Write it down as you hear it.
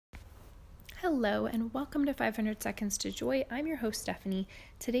Hello and welcome to 500 Seconds to Joy. I'm your host, Stephanie.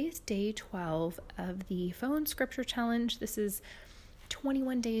 Today's day 12 of the Phone Scripture Challenge. This is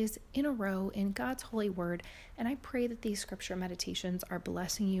 21 days in a row in God's holy word, and I pray that these scripture meditations are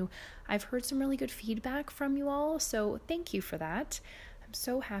blessing you. I've heard some really good feedback from you all, so thank you for that. I'm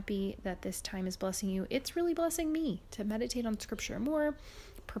so happy that this time is blessing you. It's really blessing me to meditate on scripture more,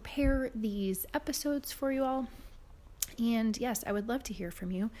 prepare these episodes for you all. And yes, I would love to hear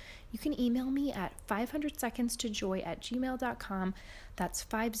from you. You can email me at 500secondstojoy@gmail.com. That's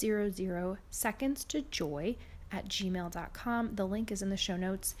 500secondstojoy@gmail.com. The link is in the show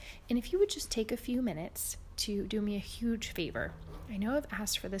notes. And if you would just take a few minutes to do me a huge favor. I know I've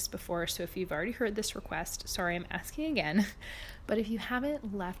asked for this before, so if you've already heard this request, sorry, I'm asking again. But if you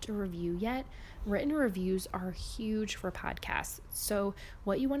haven't left a review yet, written reviews are huge for podcasts. So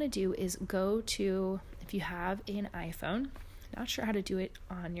what you want to do is go to, if you have an iPhone, not sure how to do it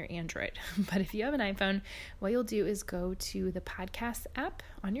on your Android, but if you have an iPhone, what you'll do is go to the podcast app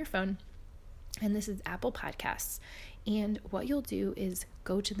on your phone, and this is Apple Podcasts. And what you'll do is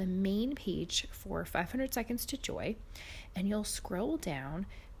go to the main page for 500 Seconds to Joy, and you'll scroll down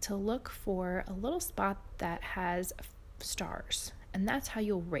to look for a little spot that has stars. And that's how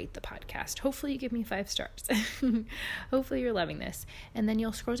you'll rate the podcast. Hopefully you give me 5 stars. Hopefully you're loving this. And then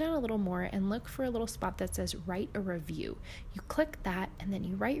you'll scroll down a little more and look for a little spot that says write a review. You click that and then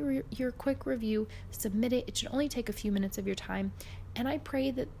you write your quick review, submit it. It should only take a few minutes of your time. And I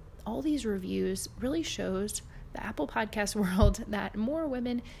pray that all these reviews really shows the Apple Podcast world that more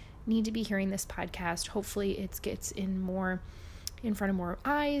women need to be hearing this podcast. Hopefully it gets in front of more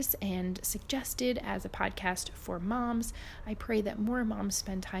eyes and suggested as a podcast for moms. I pray that more moms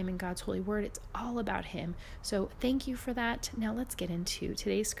spend time in God's holy word. It's all about Him. So thank you for that. Now let's get into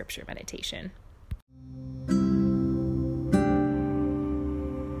today's scripture meditation.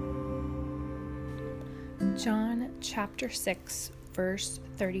 John chapter 6, verse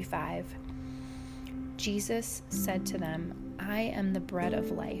 35. Jesus said to them, I am the bread of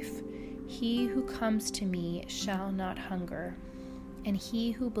life. He who comes to me shall not hunger, and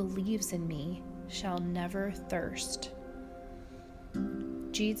he who believes in me shall never thirst.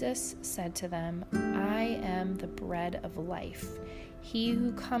 Jesus said to them, I am the bread of life. He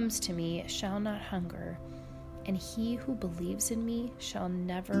who comes to me shall not hunger, and he who believes in me shall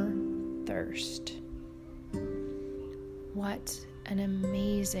never thirst. What an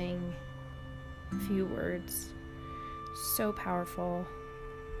amazing few words. So powerful,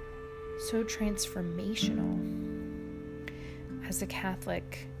 so transformational. As a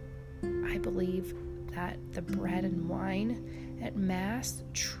Catholic, I believe that the bread and wine at Mass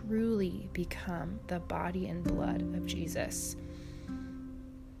truly become the body and blood of Jesus.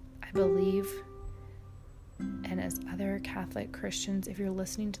 I believe, and as other Catholic Christians, if you're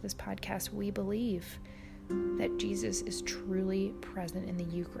listening to this podcast, we believe that Jesus is truly present in the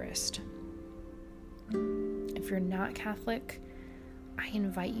Eucharist. If you're not Catholic, I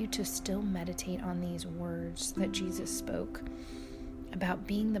invite you to still meditate on these words that Jesus spoke about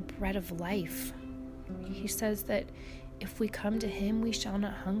being the bread of life. He says that if we come to Him, we shall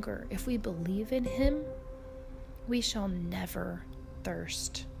not hunger. If we believe in Him, we shall never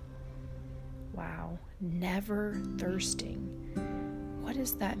thirst. Wow, never thirsting. What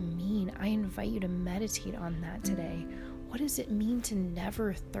does that mean? I invite you to meditate on that today. What does it mean to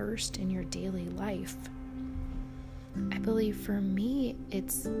never thirst in your daily life? I believe for me,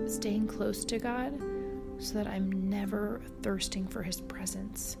 it's staying close to God so that I'm never thirsting for His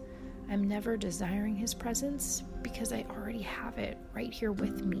presence. I'm never desiring His presence because I already have it right here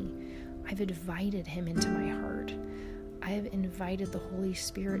with me. I've invited Him into my heart. I have invited the Holy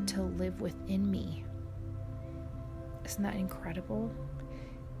Spirit to live within me. Isn't that incredible?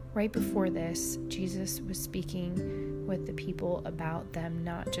 Right before this, Jesus was speaking with the people about them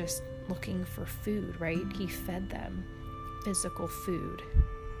not just looking for food, right? He fed them physical food,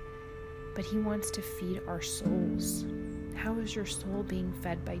 but He wants to feed our souls. How is your soul being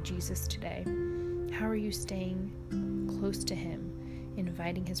fed by Jesus today? How are you staying close to Him,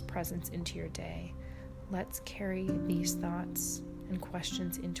 inviting His presence into your day? Let's carry these thoughts and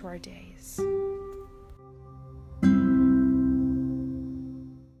questions into our days.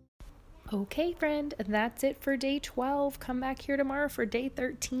 Okay, friend, that's it for day 12. Come back here tomorrow for day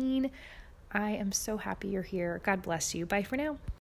 13. I am so happy you're here. God bless you. Bye for now.